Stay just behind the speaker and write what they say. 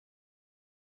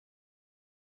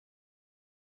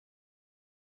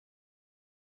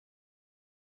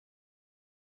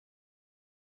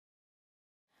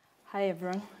Hi,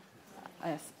 everyone.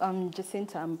 Yes, I'm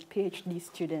Jacinta. I'm a PhD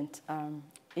student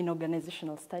in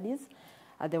organizational studies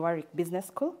at the Warwick Business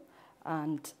School.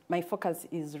 And my focus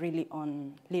is really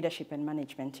on leadership and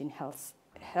management in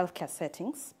healthcare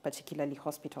settings, particularly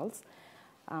hospitals.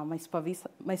 My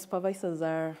supervisors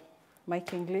are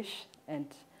Mike English and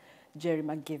Jerry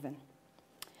McGiven.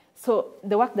 So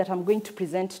the work that I'm going to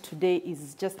present today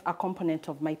is just a component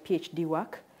of my PhD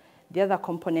work. The other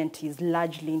component is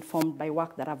largely informed by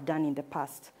work that I've done in the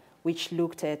past, which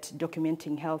looked at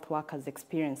documenting health workers'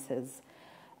 experiences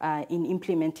in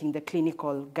implementing the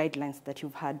clinical guidelines that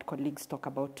you've had colleagues talk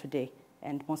about today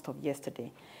and most of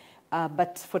yesterday.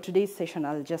 But for today's session,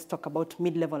 I'll just talk about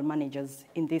mid-level managers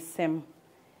in these same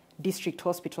district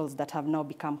hospitals that have now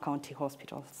become county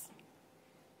hospitals.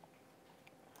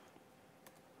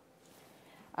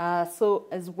 So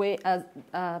as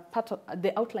part of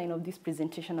the outline of this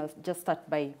presentation, I'll just start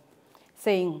by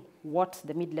saying what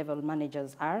the mid-level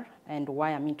managers are and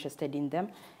why I'm interested in them.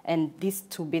 And these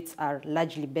two bits are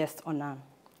largely based on a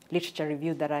literature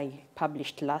review that I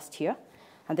published last year.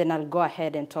 And then I'll go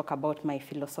ahead and talk about my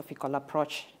philosophical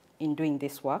approach in doing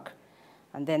this work.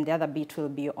 And then the other bit will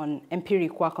be on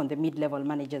empiric work on the mid-level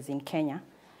managers in Kenya.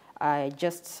 I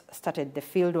just started the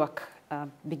field work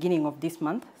beginning of this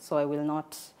month, so I will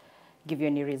not give you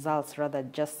any results, rather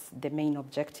just the main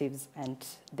objectives and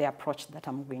the approach that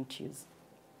I'm going to use.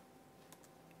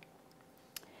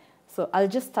 So I'll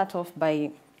just start off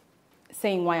by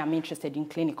saying why I'm interested in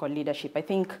clinical leadership. I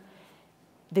think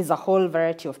there's a whole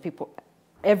variety of people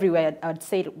everywhere, I'd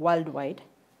say worldwide.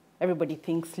 Everybody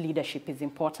thinks leadership is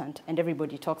important and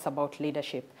everybody talks about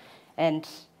leadership. And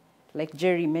like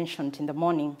Jerry mentioned in the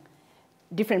morning,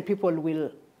 different people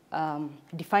will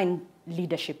define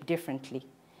leadership differently.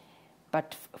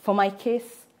 But for my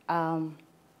case,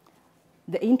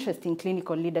 the interest in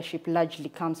clinical leadership largely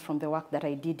comes from the work that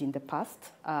I did in the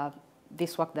past.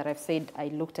 This work that I've said, I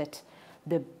looked at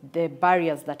the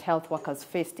barriers that health workers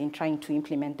faced in trying to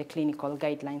implement the clinical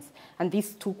guidelines. And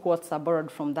these two quotes are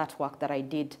borrowed from that work that I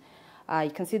did.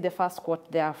 You can see the first quote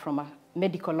there from a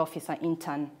medical officer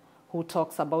intern who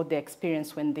talks about the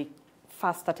experience when they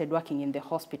first started working in the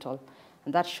hospital.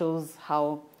 And that shows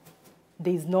how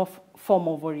there is no form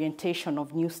of orientation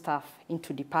of new staff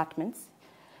into departments.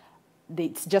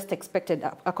 It's just expected,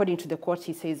 according to the quote,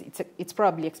 he says, it's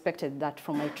probably expected that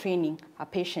from my training, a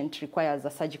patient requires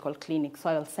a surgical clinic, so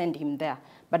I'll send him there.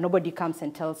 But nobody comes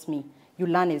and tells me, you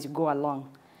learn as you go along.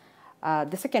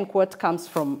 The second quote comes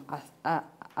from a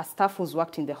staff who's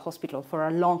worked in the hospital for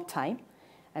a long time,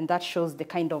 and that shows the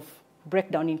kind of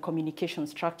breakdown in communication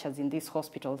structures in these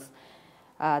hospitals.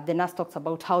 The nurse talks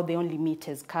about how they only meet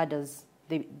as cadres.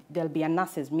 There'll be a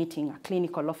nurses meeting, a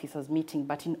clinical officers meeting,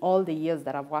 but in all the years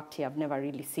that I've worked here, I've never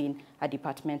really seen a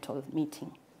departmental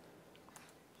meeting.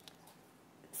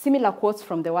 Similar quotes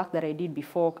from the work that I did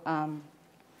before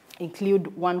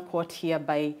include one quote here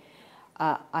by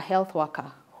a health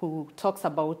worker who talks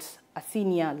about a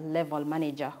senior level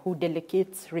manager who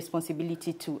delegates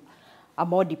responsibility to a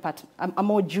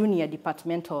more junior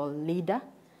departmental leader.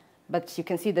 But you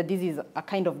can see that this is a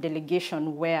kind of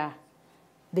delegation where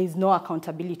there is no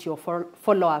accountability or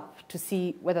follow-up to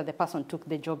see whether the person took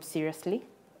the job seriously.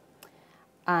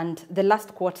 And the last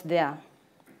quote there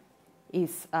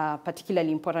is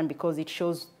particularly important because it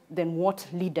shows then what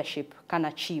leadership can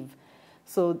achieve.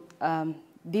 So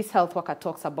this health worker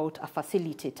talks about a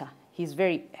facilitator. He's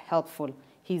very helpful.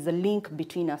 He's a link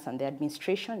between us and the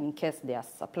administration in case there are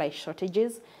supply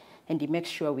shortages, and he makes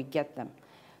sure we get them.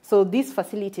 So this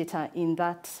facilitator in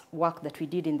that work that we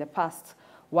did in the past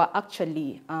were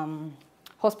actually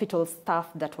hospital staff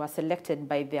that were selected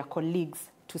by their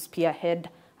colleagues to spearhead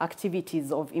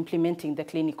activities of implementing the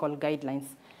clinical guidelines.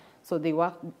 So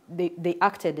they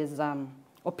acted as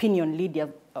opinion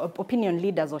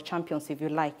leaders or champions, if you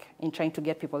like, in trying to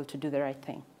get people to do the right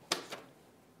thing.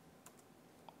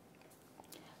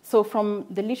 So from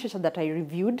the literature that I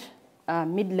reviewed,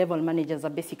 mid-level managers are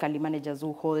basically managers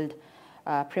who hold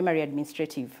primary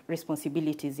administrative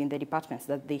responsibilities in the departments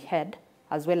that they head,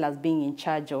 as well as being in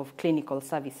charge of clinical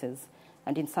services.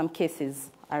 And in some cases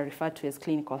are referred to as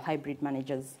clinical hybrid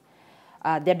managers.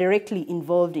 They're directly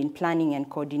involved in planning and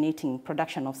coordinating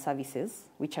production of services,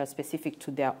 which are specific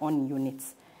to their own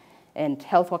units. And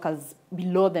health workers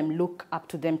below them look up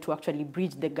to them to actually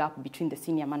bridge the gap between the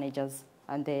senior managers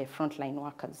and the frontline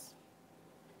workers.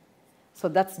 So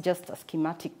that's just a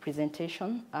schematic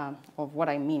presentation of what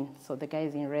I mean. So the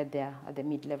guys in red there are the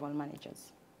mid-level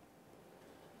managers.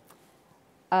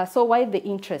 So why the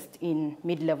interest in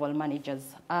mid-level managers?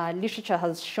 Literature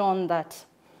has shown that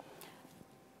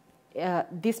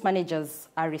these managers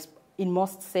are in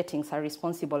most settings, are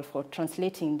responsible for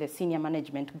translating the senior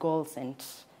management goals and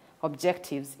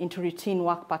objectives into routine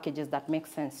work packages that make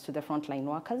sense to the frontline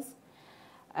workers.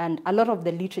 And a lot of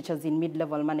the literatures in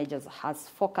mid-level managers has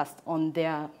focused on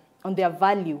their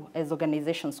value as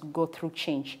organizations go through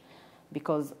change,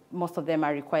 because most of them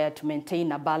are required to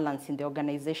maintain a balance in the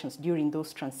organizations during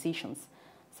those transitions,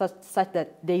 such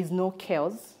that there is no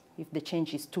chaos if the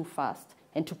change is too fast,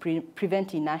 and to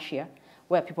prevent inertia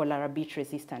where people are a bit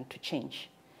resistant to change.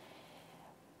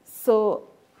 So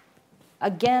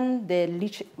again,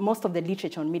 most of the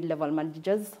literature on mid-level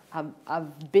managers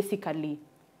have basically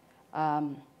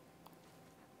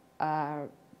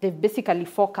they've basically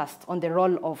focused on the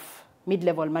role of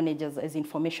mid-level managers as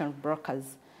information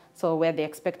brokers. So where they're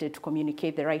expected to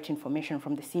communicate the right information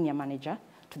from the senior manager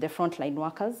to the frontline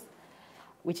workers,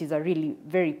 which is a really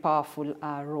very powerful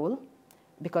role,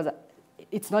 because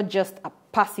it's not just a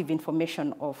passive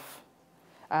information of,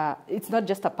 it's not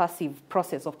just a passive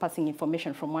process of passing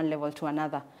information from one level to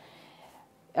another.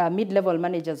 Mid-level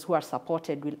managers who are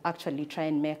supported will actually try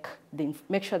and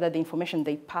make sure that the information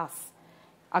they pass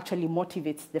actually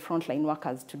motivates the frontline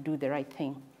workers to do the right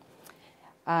thing.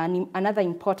 And another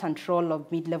important role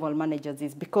of mid-level managers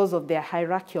is because of their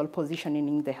hierarchical positioning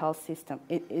in the health system,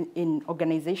 in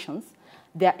organizations,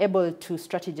 they are able to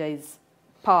strategize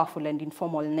powerful and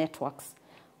informal networks,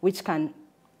 which can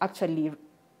actually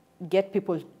get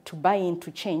people to buy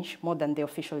into change more than the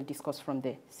official discourse from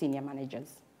the senior managers.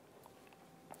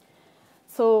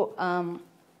 So,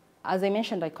 as I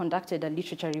mentioned, I conducted a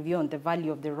literature review on the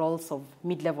value of the roles of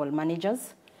mid-level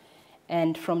managers.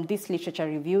 And from this literature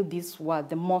review, these were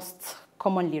the most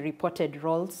commonly reported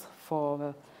roles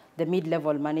for the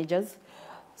mid-level managers.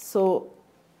 So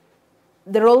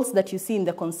the roles that you see in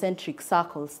the concentric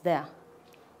circles there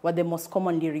were the most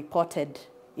commonly reported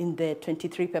in the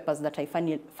 23 papers that I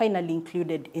finally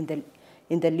included in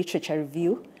the literature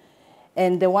review.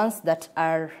 And the ones that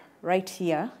are right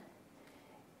here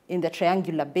in the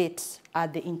triangular bit are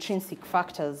the intrinsic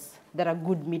factors that a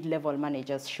good mid-level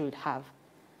managers should have.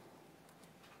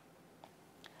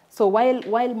 So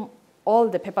while all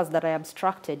the papers that I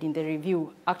abstracted in the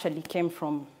review actually came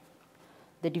from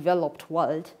the developed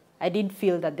world, I did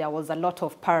feel that there was a lot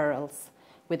of parallels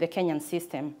with the Kenyan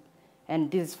system,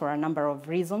 and this is for a number of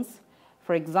reasons.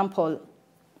 For example,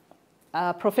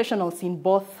 professionals in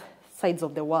both sides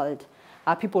of the world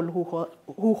are people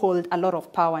who hold a lot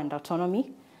of power and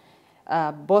autonomy.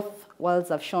 Both worlds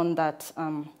have shown that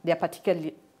they are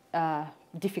particularly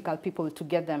difficult people to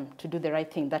get them to do the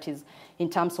right thing, that is, in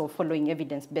terms of following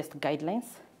evidence-based guidelines.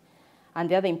 And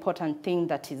the other important thing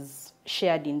that is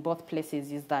shared in both places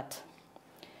is that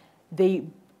the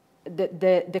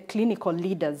clinical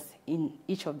leaders in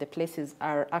each of the places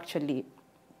are actually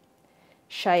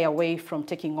shy away from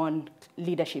taking on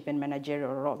leadership and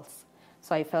managerial roles.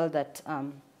 So I felt that,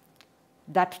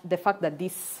 the fact that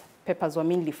these papers were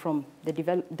mainly from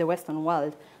the Western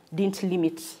world didn't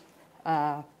limit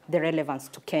the relevance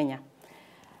to Kenya.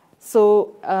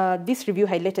 So this review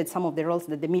highlighted some of the roles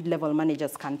that the mid-level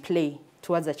managers can play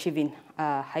towards achieving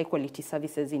high-quality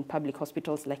services in public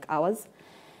hospitals like ours.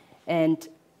 And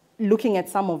looking at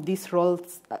some of these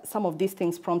roles, some of these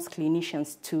things prompts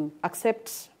clinicians to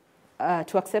accept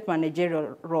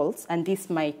managerial roles, and this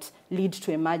might lead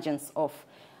to emergence of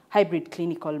hybrid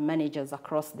clinical managers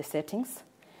across the settings.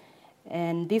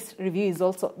 And this review is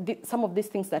also, some of these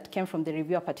things that came from the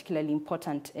review are particularly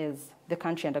important as the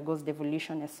country undergoes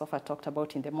devolution, as Sofa talked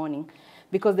about in the morning,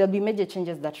 because there'll be major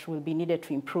changes that will be needed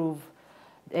to improve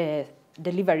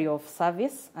delivery of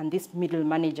service, and these middle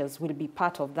managers will be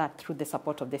part of that through the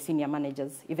support of the senior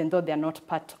managers, even though they're not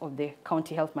part of the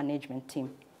county health management team.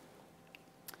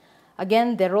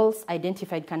 Again, the roles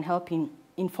identified can help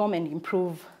inform and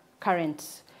improve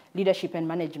current leadership and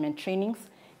management trainings.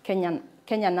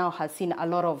 Kenya now has seen a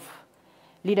lot of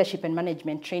leadership and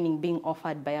management training being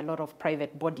offered by a lot of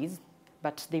private bodies,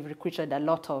 but they've recruited a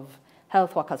lot of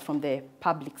health workers from the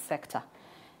public sector.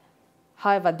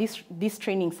 However, these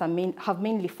trainings have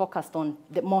mainly focused on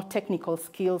the more technical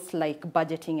skills like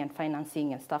budgeting and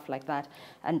financing and stuff like that.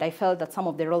 And I felt that some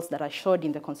of the roles that I showed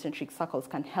in the concentric circles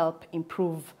can help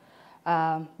improve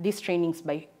these trainings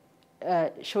by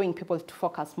showing people to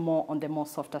focus more on the more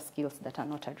softer skills that are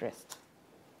not addressed.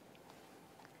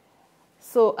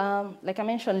 So, like I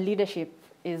mentioned, leadership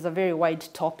is a very wide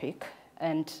topic,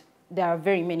 and there are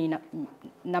very many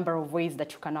number of ways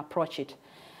that you can approach it.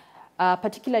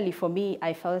 Particularly for me,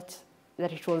 I felt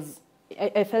that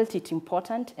I felt it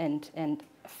important and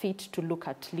fit to look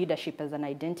at leadership as an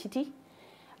identity.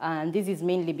 And this is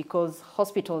mainly because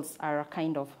hospitals are a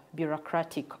kind of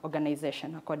bureaucratic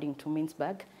organization, according to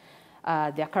Mintzberg.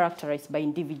 They are characterized by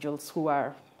individuals who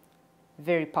are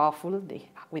very powerful,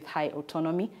 with high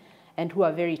autonomy, and who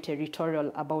are very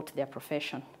territorial about their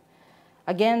profession.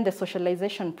 Again, the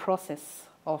socialization process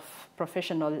of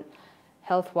professional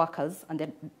health workers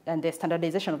and the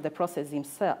standardization of the process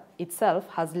itself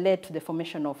has led to the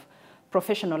formation of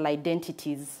professional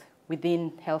identities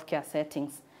within healthcare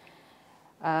settings.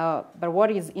 But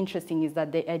what is interesting is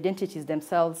that the identities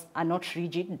themselves are not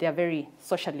rigid. They are very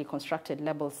socially constructed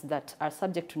labels that are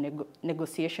subject to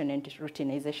negotiation and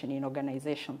routinization in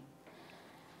organization.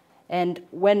 And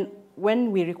when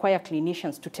we require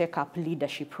clinicians to take up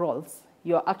leadership roles,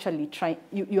 you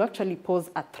actually pose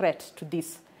a threat to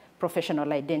these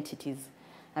professional identities.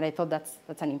 And I thought that's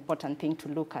an important thing to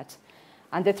look at.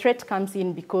 And the threat comes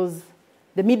in because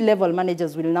the mid-level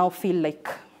managers will now feel like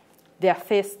they are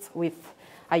faced with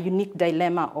a unique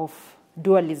dilemma of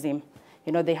dualism.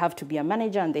 You know, they have to be a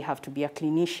manager and they have to be a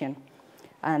clinician.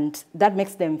 And that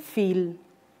makes them feel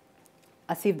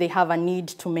as if they have a need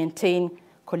to maintain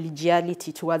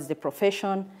collegiality towards the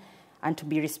profession and to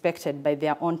be respected by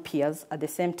their own peers, at the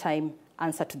same time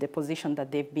answer to the position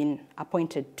that they've been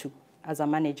appointed to as a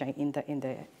manager in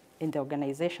the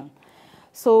organization.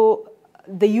 So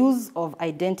the use of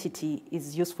identity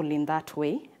is useful in that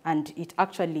way, and it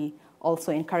actually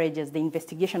also encourages the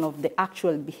investigation of the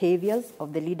actual behaviors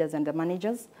of the leaders and the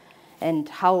managers and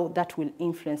how that will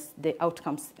influence the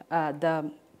outcomes, the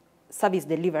service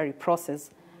delivery process,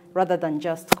 rather than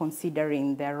just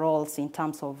considering their roles in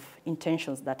terms of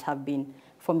intentions that have been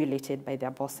formulated by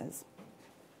their bosses.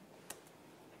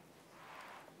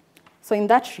 So in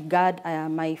that regard,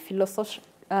 my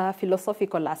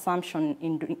philosophical assumption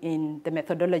in the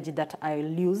methodology that I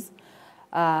will use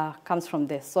comes from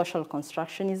the social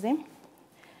constructionism.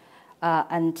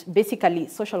 And basically,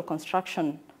 social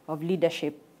construction of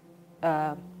leadership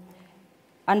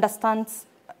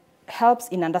helps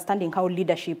in understanding how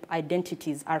leadership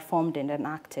identities are formed and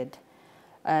enacted.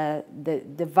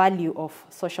 The value of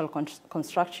social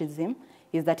constructionism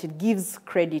is that it gives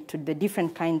credit to the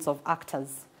different kinds of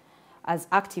actors as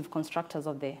active constructors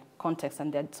of the context,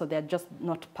 and so they're just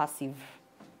not passive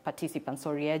participants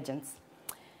or reagents.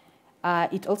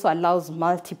 It also allows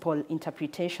multiple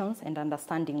interpretations and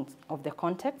understandings of the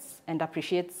context, and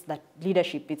appreciates that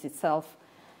leadership is itself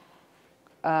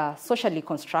socially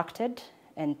constructed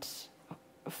and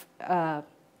a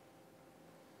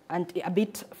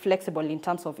bit flexible in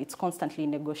terms of it's constantly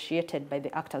negotiated by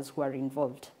the actors who are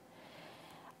involved.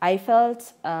 I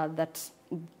felt that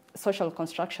social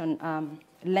construction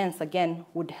lens, again,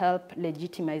 would help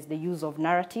legitimize the use of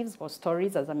narratives or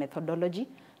stories as a methodology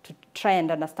to try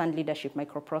and understand leadership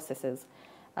microprocesses,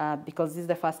 because this is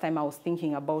the first time I was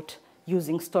thinking about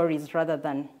using stories rather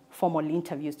than formal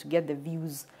interviews to get the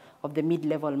views of the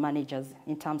mid-level managers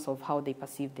in terms of how they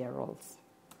perceive their roles.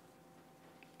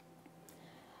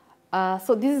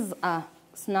 So this is a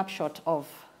snapshot of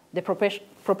the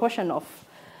proportion of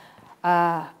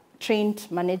trained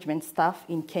management staff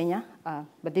in Kenya,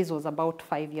 but this was about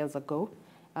 5 years ago,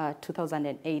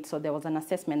 2008. So there was an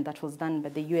assessment that was done by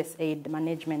the USAID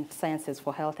Management Sciences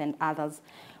for Health and others,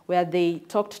 where they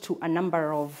talked to a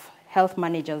number of health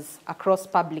managers across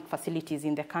public facilities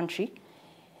in the country.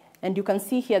 And you can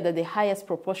see here that the highest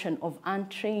proportion of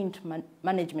untrained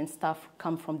management staff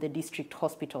come from the district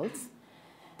hospitals,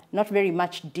 not very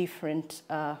much different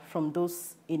from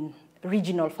those in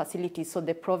regional facilities, so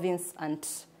the province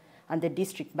and the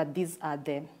district, but these are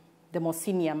the more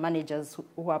senior managers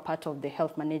who are part of the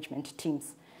health management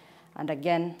teams. And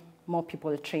again, more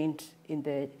people trained in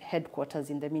the headquarters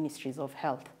in the ministries of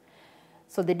health.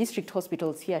 So the district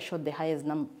hospitals here showed the highest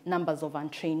numbers of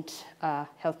untrained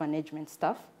health management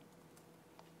staff.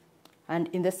 And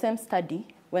in the same study,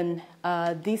 when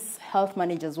these health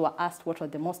managers were asked what were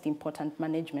the most important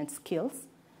management skills,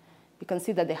 you can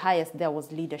see that the highest there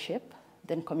was leadership,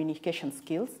 then communication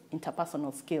skills,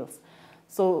 interpersonal skills.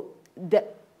 So the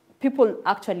people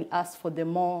actually asked for the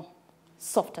more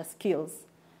softer skills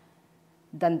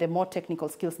than the more technical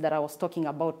skills that I was talking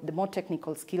about, the more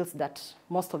technical skills that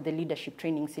most of the leadership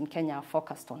trainings in Kenya are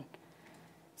focused on.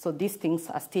 So these things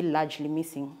are still largely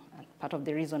missing, and part of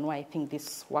the reason why I think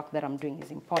this work that I'm doing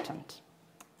is important.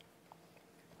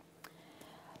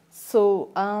 So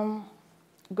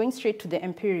going straight to the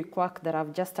empiric work that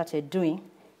I've just started doing,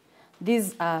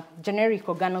 these are generic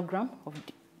organogram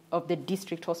of the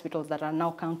district hospitals that are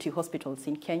now county hospitals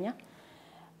in Kenya.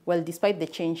 Well, despite the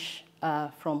change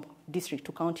from district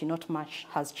to county, not much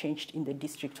has changed in the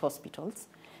district hospitals,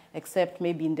 except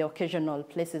maybe in the occasional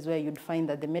places where you'd find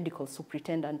that the medical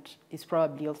superintendent is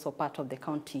probably also part of the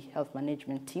county health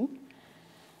management team.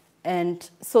 And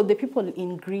so the people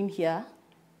in green here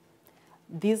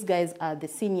these guys are the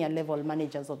senior level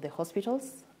managers of the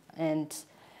hospitals, and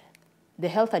the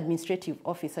health administrative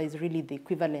officer is really the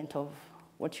equivalent of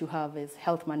what you have as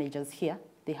health managers here.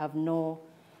 They have no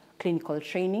clinical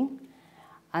training.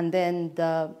 And then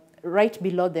right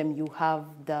below them, you have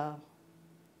the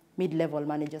mid-level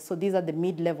managers. So these are the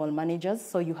mid-level managers.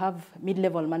 So you have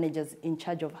mid-level managers in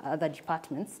charge of other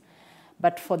departments.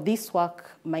 But for this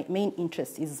work, my main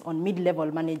interest is on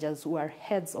mid-level managers who are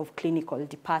heads of clinical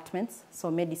departments, so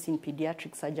medicine,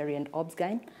 pediatric surgery, and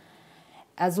obs-gyn,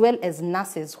 as well as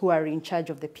nurses who are in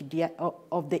charge of the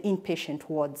inpatient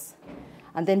wards.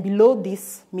 And then below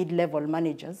these mid-level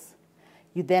managers,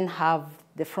 you then have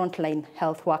the frontline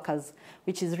health workers,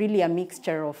 which is really a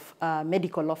mixture of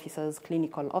medical officers,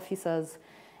 clinical officers,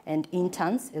 and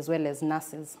interns, as well as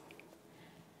nurses.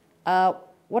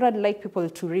 What I'd like people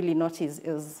to really notice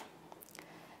is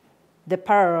the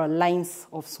parallel lines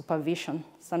of supervision,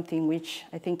 something which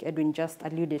I think Edwin just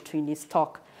alluded to in his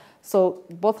talk. So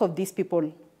both of these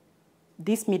people,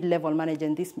 this mid-level manager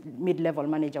and this mid-level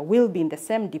manager, will be in the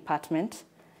same department,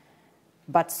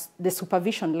 but the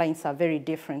supervision lines are very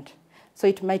different. So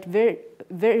it might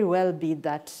very well be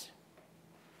that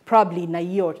probably in a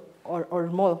year or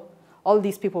more, all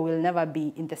these people will never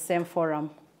be in the same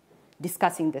forum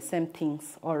discussing the same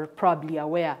things, or probably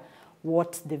aware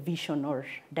what the vision or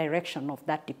direction of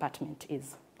that department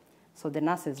is. So the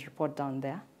nurses report down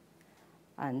there,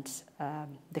 and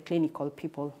the clinical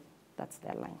people, that's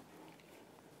their line.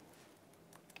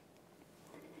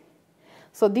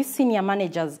 So these senior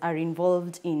managers are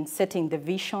involved in setting the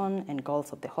vision and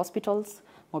goals of the hospitals,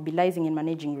 mobilizing and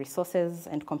managing resources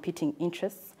and competing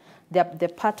interests. They're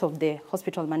part of the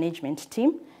hospital management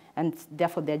team, and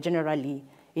therefore they're generally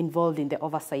involved in the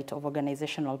oversight of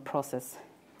organizational process.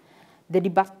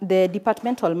 The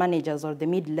departmental managers, or the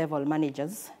mid-level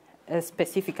managers,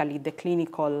 specifically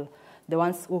the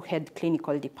ones who head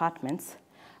clinical departments,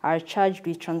 are charged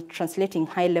with translating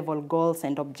high-level goals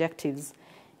and objectives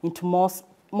into more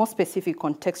specific,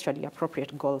 contextually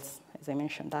appropriate goals, as I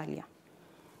mentioned earlier.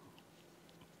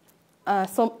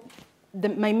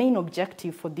 My main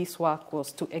objective for this work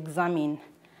was to examine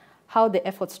how the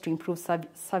efforts to improve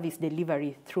service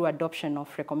delivery through adoption of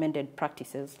recommended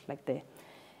practices, like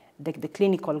the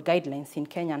clinical guidelines in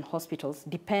Kenyan hospitals,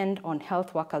 depend on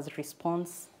health workers'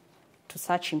 response to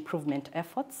such improvement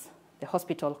efforts, the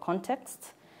hospital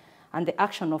context, and the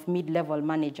action of mid-level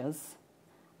managers,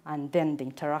 and then the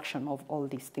interaction of all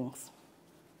these things.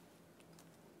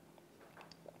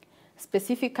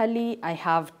 Specifically, I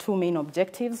have two main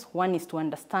objectives. One is to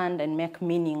understand and make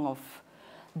meaning of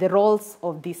the roles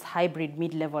of these hybrid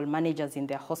mid-level managers in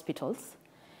their hospitals,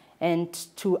 and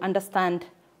to understand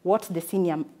what the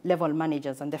senior level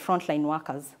managers and the frontline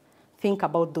workers think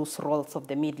about those roles of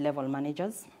the mid-level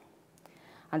managers.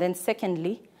 And then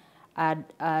secondly,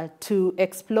 to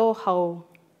explore how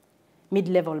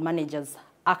mid-level managers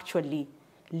actually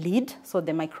lead, so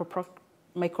the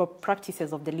micro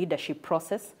practices of the leadership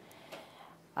process.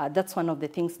 That's one of the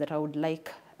things that I would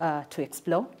like to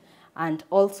explore, and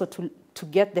also to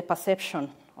get the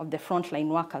perception of the frontline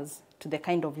workers to the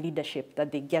kind of leadership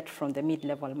that they get from the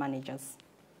mid-level managers.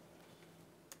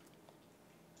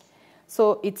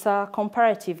 So it's a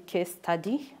comparative case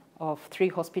study of 3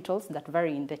 hospitals that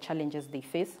vary in the challenges they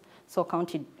face, so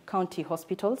county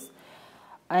hospitals.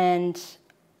 And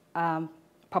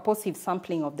purposive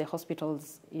sampling of the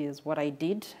hospitals is what I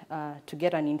did to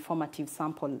get an informative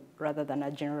sample rather than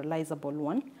a generalizable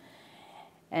one.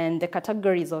 And the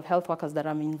categories of health workers that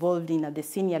I'm involved in are the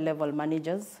senior level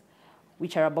managers,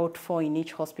 which are about 4 in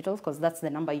each hospital, because that's the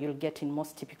number you'll get in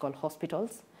most typical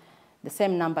hospitals. The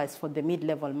same number is for the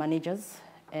mid-level managers,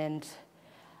 and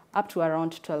up to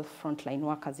around 12 frontline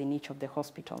workers in each of the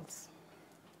hospitals.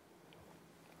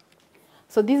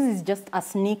 So this is just a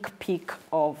sneak peek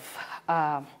of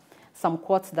some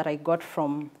quotes that I got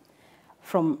from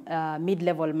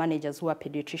mid-level managers who are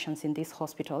pediatricians in this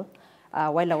hospital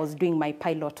while I was doing my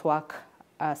pilot work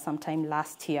sometime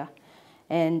last year.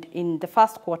 And in the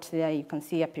first quote there, you can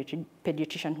see a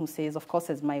pediatrician who says, of course,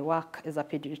 as my work as a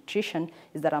pediatrician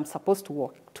is that I'm supposed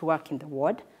to work in the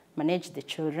ward, manage the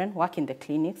children, work in the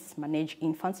clinics, manage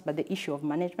infants, but the issue of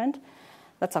management,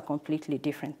 that's a completely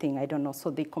different thing. I don't know.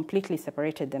 So they completely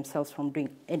separated themselves from doing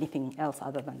anything else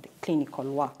other than the clinical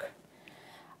work.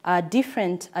 A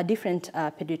different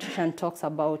pediatrician talks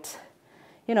about,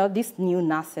 these new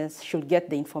nurses should get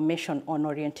the information on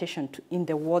orientation in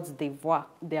the wards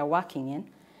they are working in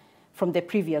from the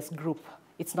previous group.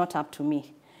 It's not up to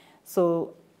me.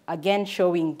 So again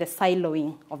showing the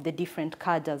siloing of the different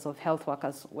cadres of health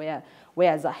workers,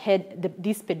 whereas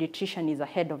this pediatrician is a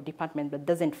head of department but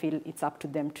doesn't feel it's up to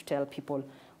them to tell people,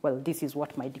 well, this is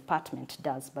what my department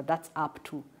does, but that's up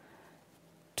to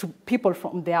people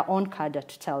from their own cadre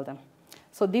to tell them.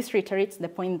 So this reiterates the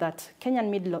point that Kenyan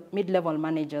mid-level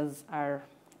managers are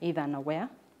either unaware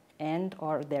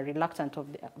or they're reluctant of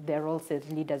their roles as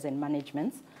leaders and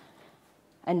managers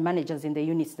in the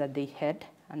units that they head,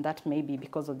 and that may be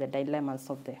because of the dilemmas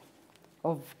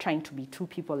of trying to be two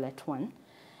people at one.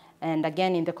 And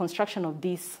again, in the construction of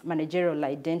these managerial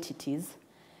identities,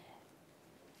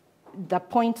 the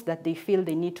point that they feel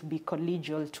they need to be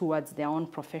collegial towards their own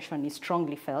profession is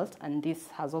strongly felt, and this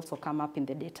has also come up in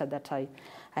the data that I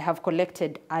have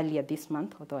collected earlier this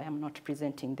month, although I am not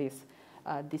presenting this.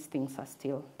 These things are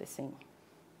still the same.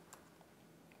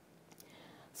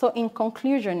 So in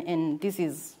conclusion, and this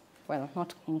is, well,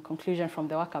 not in conclusion from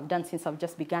the work I've done since I've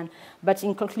just begun, but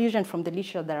in conclusion from the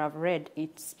literature that I've read,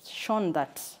 it's shown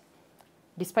that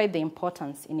despite the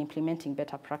importance in implementing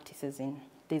better practices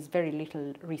there's very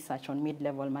little research on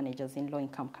mid-level managers in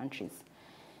low-income countries.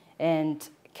 And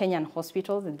Kenyan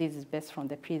hospitals, and this is based from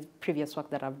the previous work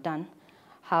that I've done,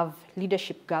 have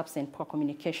leadership gaps and poor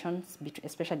communications,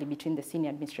 especially between the senior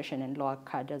administration and lower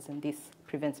cadres, and this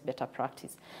prevents better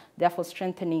practice. Therefore,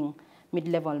 strengthening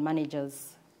mid-level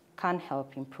managers can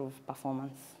help improve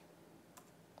performance.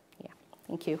 Yeah,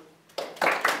 thank you.